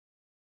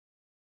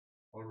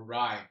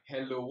Alright,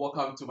 hello,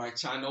 welcome to my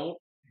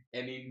channel,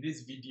 and in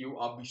this video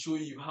I'll be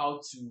showing you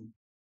how to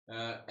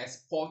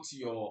export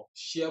your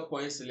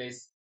SharePoint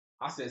list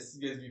as a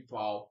CSV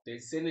file,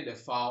 then sending the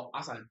file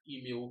as an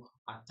email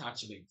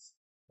attachment.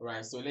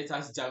 Alright, so let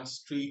us jump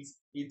straight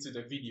into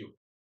the video.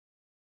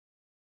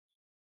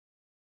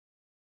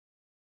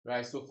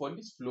 Right, so for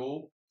this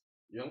flow,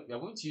 you're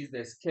going to use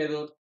the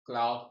scheduled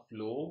cloud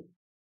flow.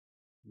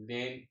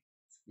 Then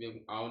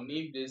I'll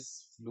name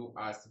this flow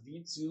as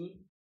V2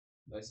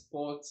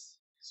 export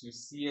to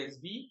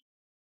CSV.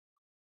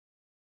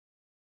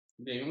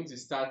 Then you're going to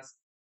start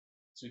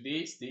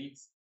today's date.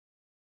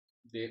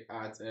 Then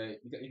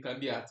it can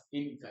be at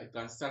any, it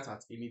can start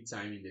at any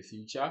time in the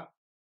future.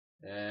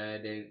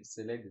 Then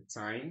select the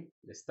time,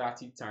 the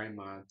starting time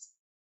at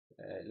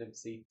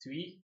let's say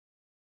 3.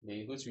 Then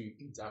you're going to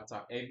repeat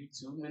after every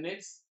 2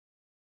 minutes.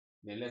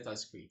 Then let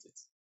us create it.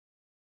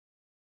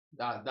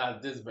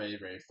 This is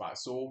very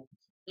fast. So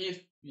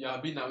if you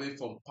have been away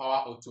from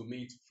Power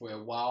Automate for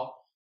a while,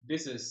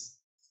 this is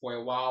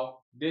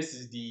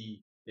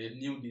the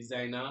new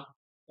designer,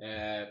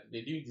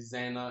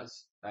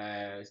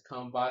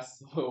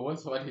 canvas, or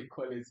what they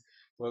call it,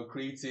 for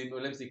creating, or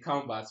let's say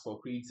canvas for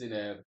creating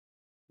a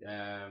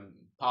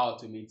Power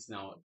Automate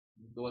now.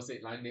 Was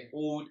it like the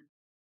old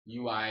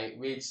UI,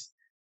 which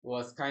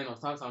was kind of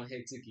sometimes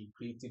hectic in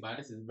creating, but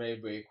this is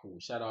very cool.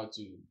 Shout out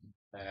to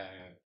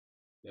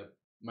the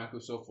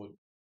Microsoft for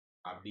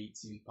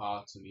updating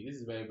Power Automate. This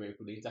is very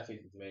cool. The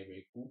interface is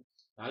very cool.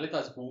 Now let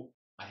us go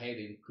ahead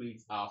and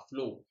create our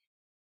flow.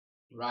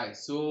 Right,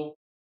 so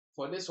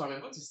for this one,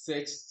 I'm going to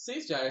search,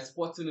 since you are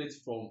exporting it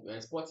from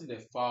exporting the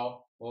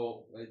file,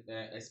 or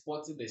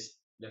exporting the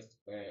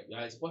you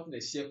are exporting the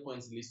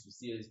SharePoint list to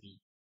CSV.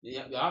 You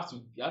have to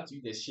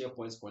use the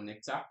SharePoint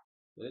connector.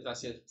 So let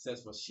us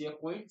search for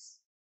SharePoint.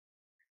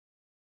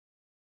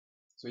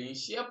 So in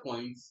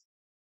SharePoint,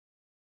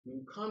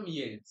 you come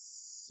here and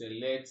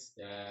select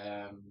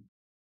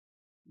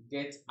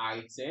get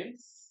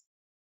items.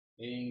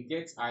 In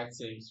get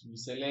items, we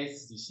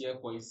select the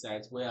SharePoint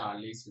site where our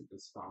list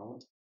is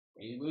found,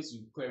 and you're going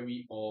to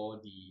query all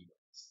the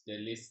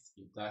list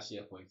in that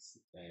SharePoint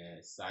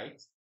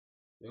site.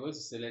 We're going to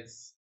select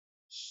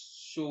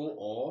show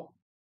all.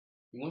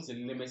 We want to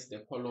limit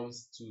the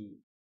columns to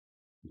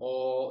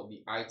all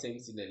the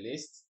items in the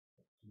list.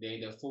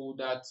 Then the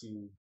folder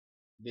to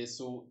this.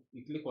 So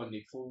you click on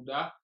the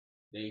folder,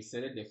 then you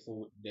select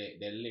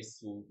the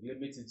list. So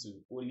limit it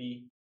to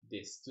only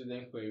the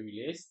student query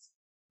list,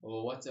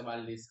 or whatever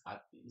list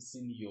is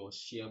in your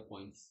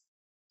SharePoint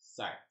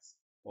site,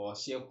 or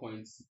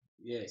SharePoint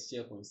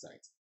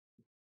site.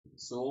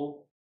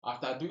 So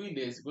after doing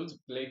this, you're going to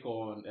click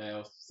on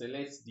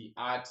select the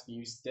add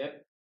new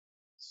step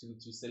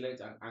to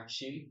select an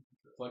action.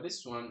 For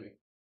this one,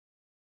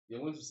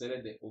 you're going to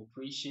select the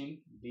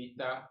operation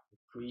data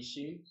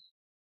operation.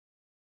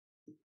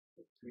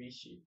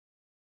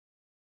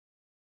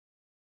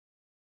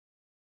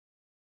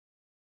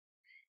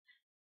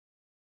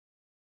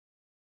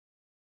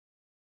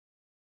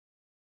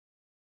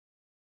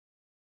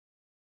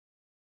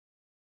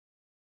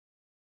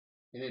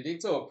 In the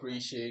data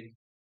operation,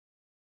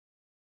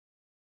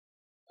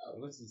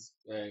 I'm going to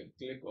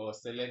click or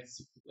select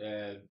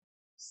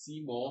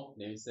see more,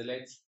 then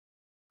select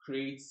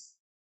create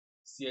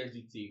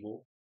CSV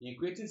table. In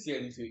creating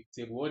CSV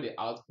table, what the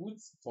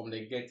output from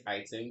the get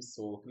items.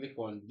 So click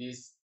on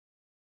this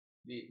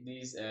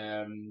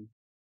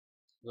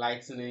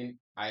lightning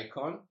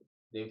icon.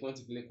 Then you're going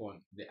to click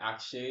on the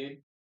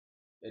action,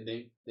 and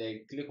then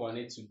click on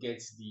it to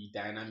get the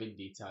dynamic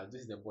data.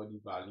 This is the body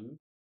value,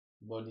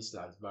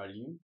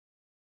 body/value.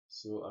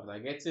 So after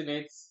getting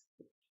it,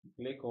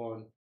 click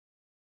on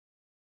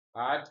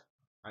add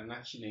an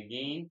action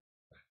again.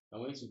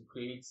 I'm going to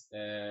create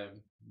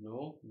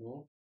no,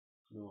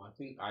 I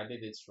think I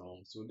did it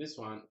wrong. So this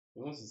one, I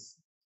want to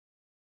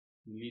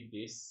delete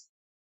this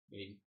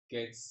and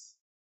get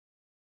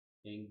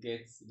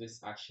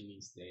this action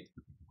instead.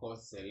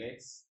 Called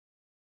select.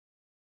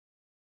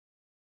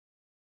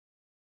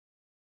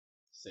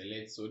 So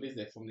this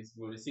is from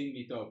the same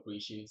data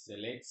operation.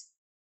 Select.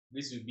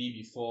 This will be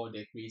before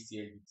the create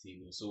CSV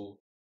table. So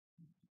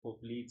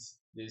populate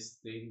this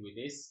thing with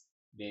this.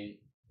 Then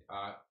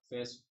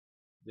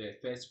the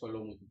first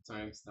column with the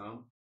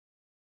timestamp.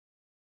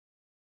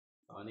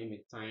 I'll name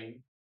it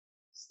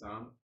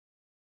timestamp.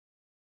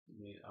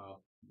 Then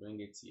I'll bring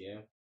it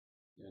here.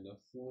 And the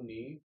full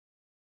name,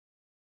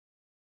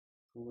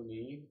 and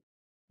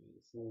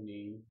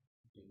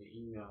the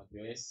email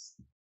address,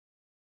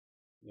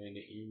 then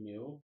the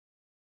email,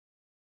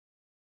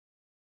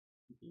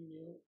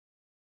 email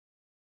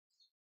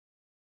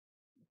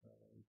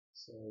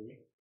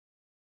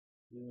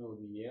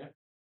over here,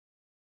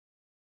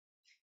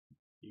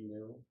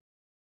 email.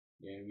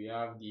 Then we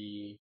have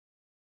the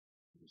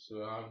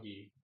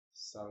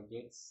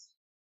subjects.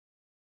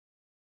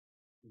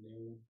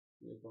 Then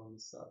click on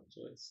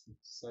subjects,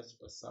 search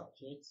for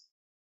subject.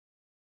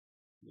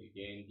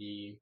 Again,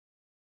 the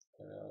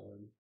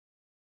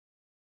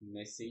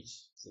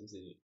message,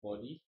 the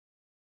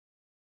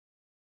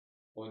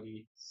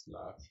body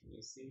slash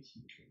message.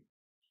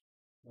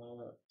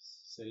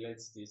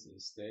 Select this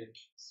instead.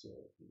 So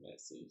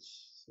message.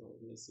 So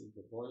this is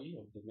the body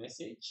of the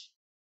message.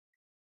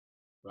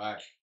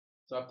 Right.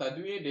 So after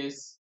doing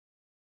this,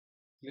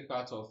 click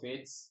out of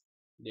it.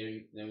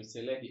 Then we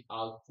select the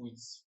output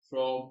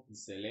from the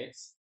select.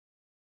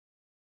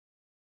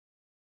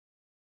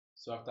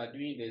 So after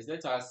doing this,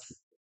 let us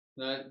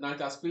now it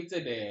has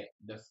created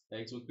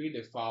it will create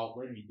the file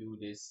when we do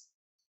this.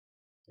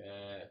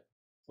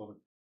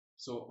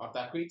 So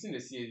after creating the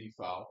CSV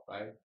file,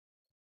 right?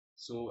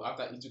 So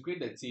after it will create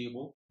the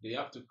table, they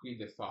have to create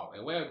the file.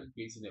 And where are we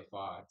creating the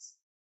file at?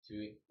 So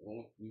we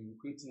will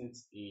creating it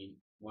in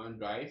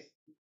OneDrive.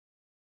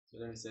 So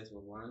let me set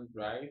for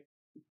OneDrive.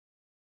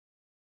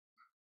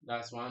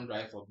 That's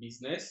OneDrive for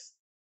business.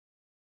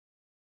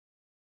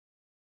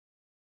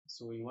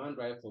 So in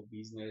OneDrive for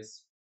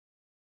business,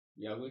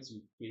 we are going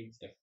to create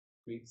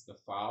the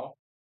file.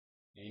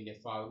 And in the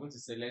file, we're going to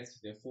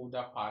select the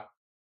folder path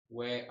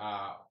where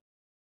our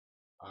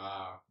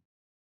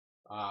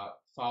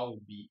file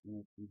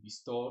will be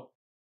stored.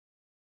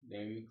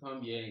 Then we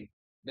come here and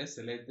let's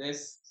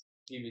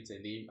give it a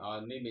name.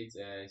 I'll name it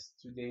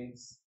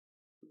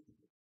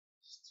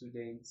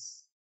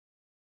students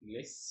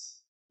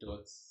list.csv.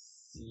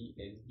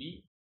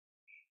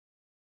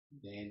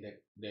 Then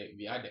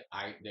we add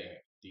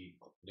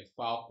the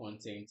file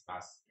content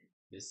as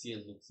the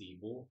CSV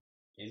table,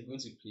 and it's going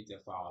to create a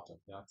file out of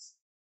that.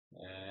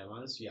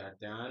 Once we are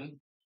done,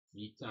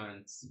 we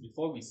can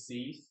before we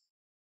save,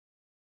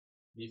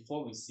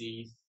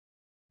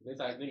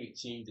 let me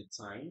change the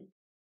time.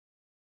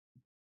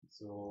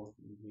 So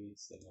we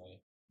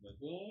select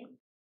again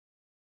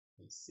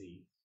and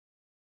save.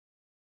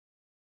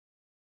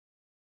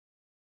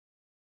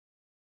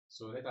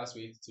 So let us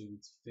wait till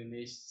it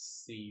finish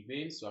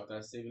saving. So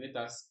after saving, let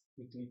us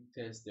quickly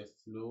test the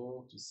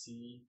flow to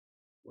see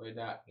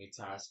whether it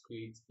has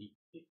created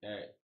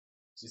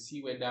to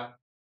see whether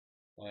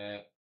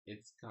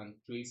it can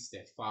trace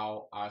the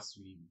file as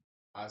we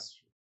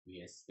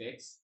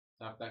expect.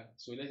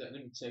 So let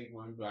me check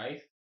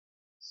OneDrive.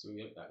 So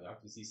you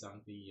have to see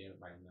something here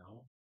right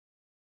now.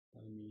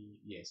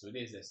 So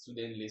there's the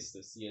student list,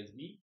 the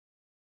CSV.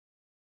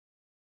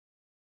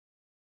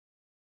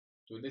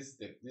 So this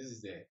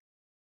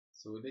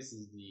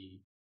is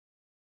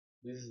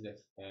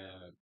the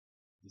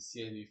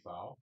CSV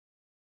file.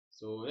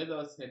 So let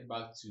us head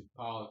back to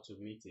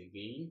powerautomate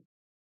again.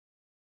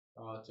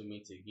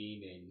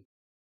 And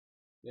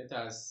let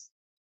us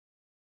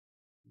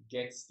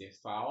get the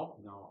file.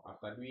 Now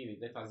after doing it,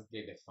 let us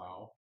get the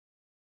file.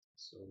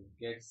 So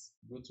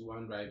go to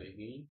OneDrive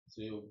again.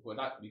 So for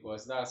that,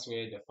 because that's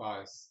where the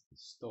file is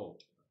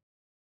stored.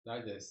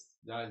 That's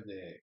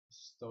the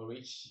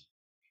storage.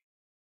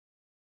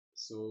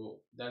 So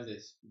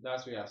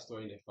that's where I'm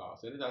storing the file.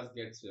 So let us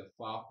get to the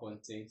file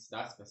content,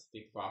 that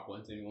specific file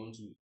content we want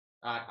to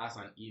add as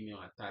an email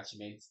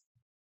attachment.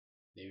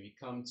 Then we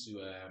come to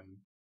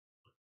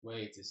where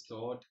it is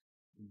stored,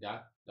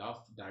 that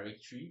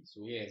directory.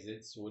 So here is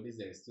it. So this is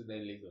the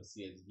student list of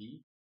CSV.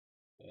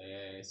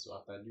 So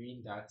after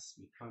doing that,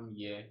 we come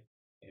here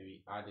and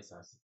we add this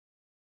as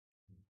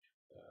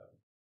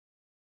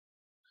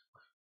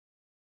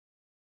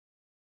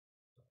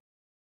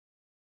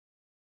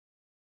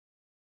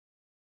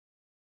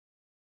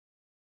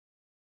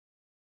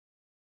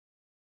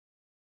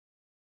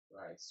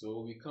right.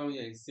 So we come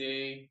here and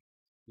say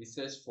we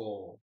search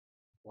for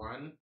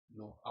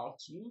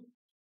Outlook.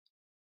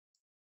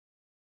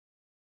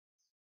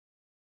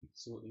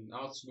 So in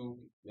Outlook,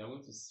 we are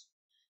going to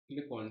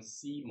click on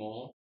see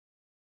more.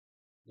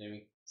 Then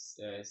we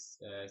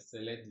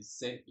select the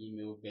send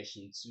email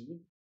version 2.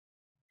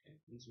 And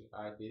once we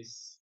add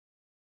this,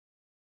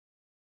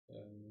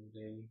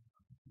 then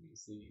we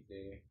see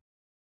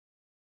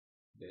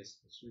the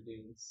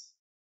students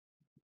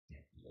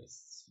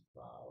list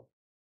file.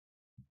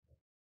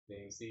 Then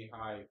we say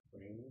hi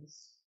friends.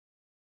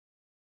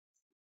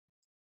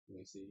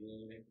 We say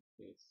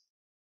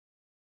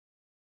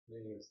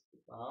there's the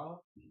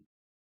file,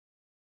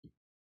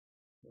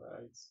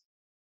 right?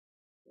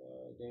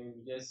 Then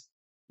we just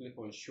click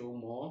on show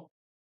more.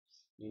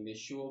 In the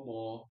show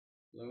more,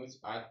 we're going to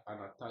add an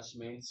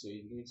attachment. So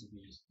it's going to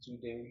be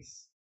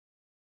students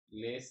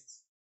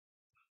list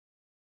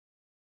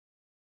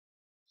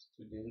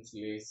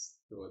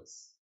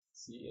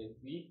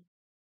 .csv.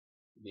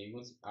 They're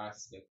going to add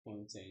the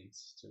content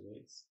to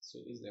it. So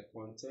this is the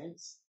content,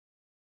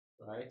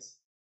 right?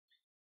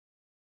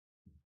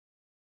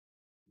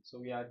 So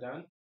we are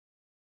done.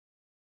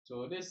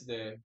 So this is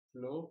the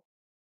flow.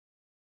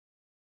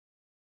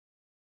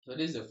 So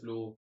this is the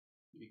flow.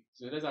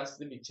 So let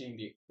me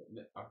change it.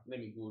 Let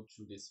me go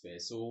through this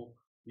first. So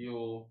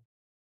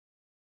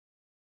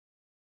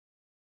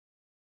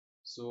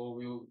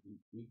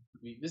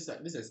this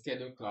is a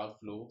scheduled cloud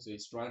flow. So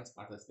it runs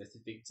at a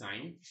specific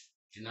time.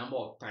 The number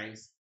of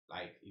times,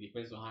 like it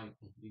depends on how you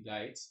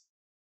configure it.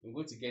 We're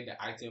going to get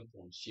the item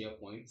from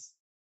SharePoint.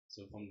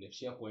 So from the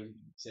SharePoint,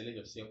 select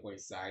your SharePoint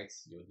site,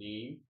 your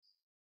name,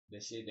 the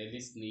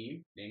list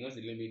name. Then you're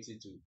going to limit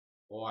it to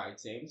 4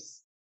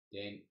 items.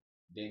 then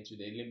to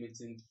the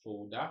limiting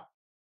folder,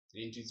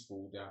 the entries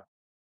folder.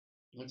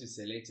 You want to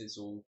select it,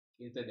 so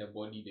enter the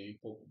body, then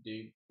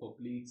you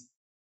populate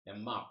a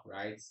map,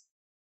 right?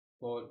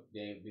 For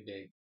the with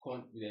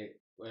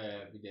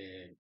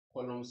the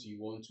columns you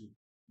want to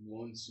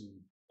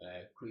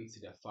create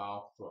the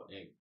file from,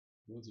 you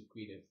want to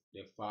create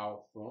the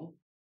file from.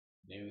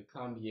 Then we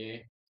come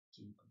here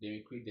to then we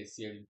create the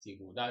CSV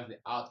table. That's the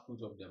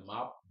output of the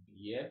map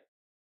here.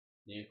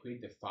 Then you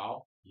create the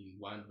file in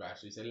OneDrive.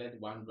 So you select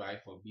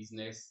OneDrive for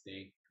business,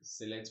 then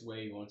select where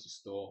you want to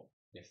store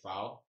the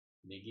file,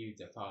 and then give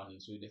it a file name.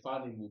 So the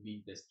file name will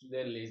be the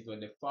student list, but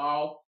the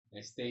file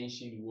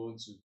extension you want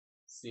to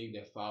save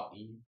the file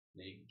in,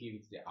 then you give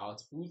it the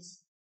output.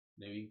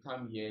 Then we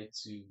come here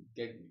to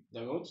get,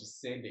 then we want to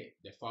send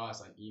the file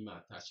as an email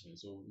attachment.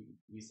 So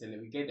we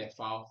get the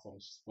file from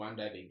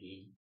OneDrive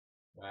again,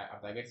 right?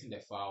 After getting the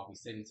file, we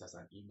send it as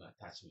an email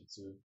attachment.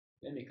 So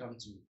let me come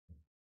to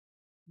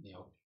the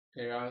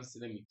appearance.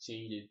 Let me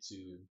change it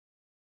to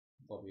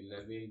from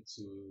 11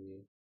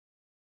 to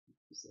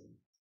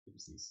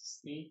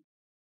 16.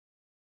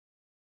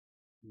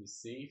 We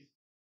save.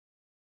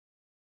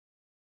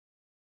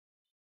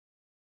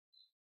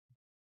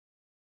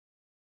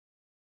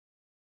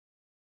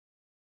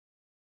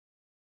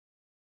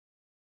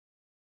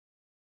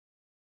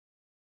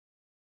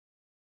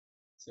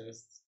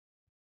 Test.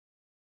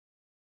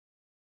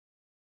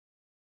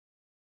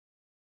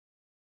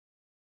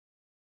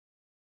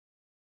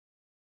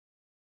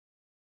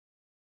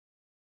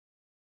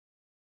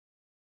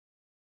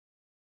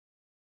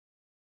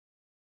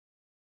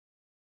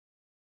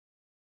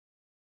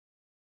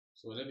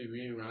 So let me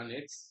rerun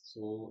it.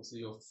 So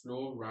your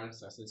flow runs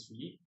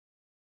successfully.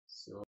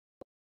 So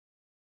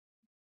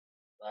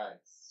right.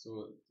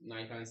 So now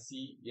you can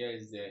see here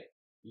is the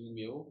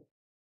email.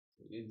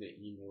 So this is the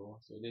email.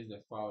 So this is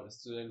the file, the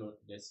student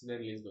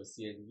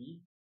list.csv.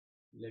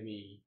 Let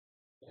me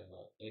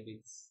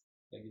edit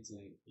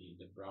in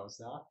the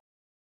browser.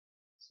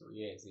 So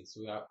yes,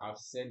 so I've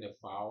sent the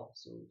file.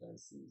 So you can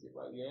see it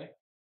right here.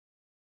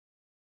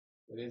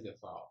 So this is the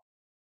file.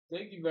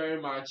 Thank you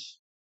very much.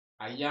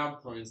 I am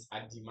Prince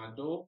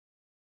Adimado.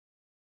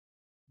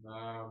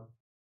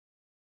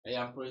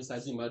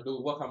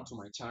 Welcome to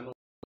my channel.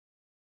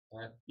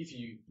 If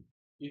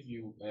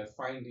you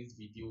find this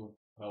video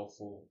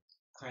helpful,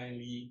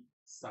 kindly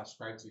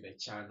subscribe to the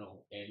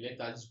channel and let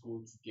us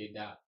go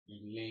together in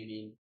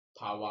learning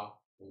Power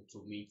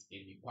Automate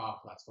and the Power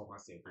Platform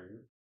as a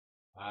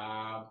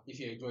whole. If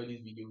you enjoyed this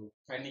video,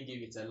 kindly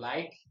give it a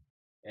like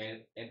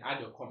and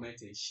add your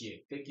comment and share.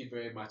 Thank you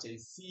very much, and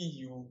see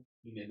you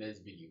in the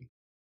next video.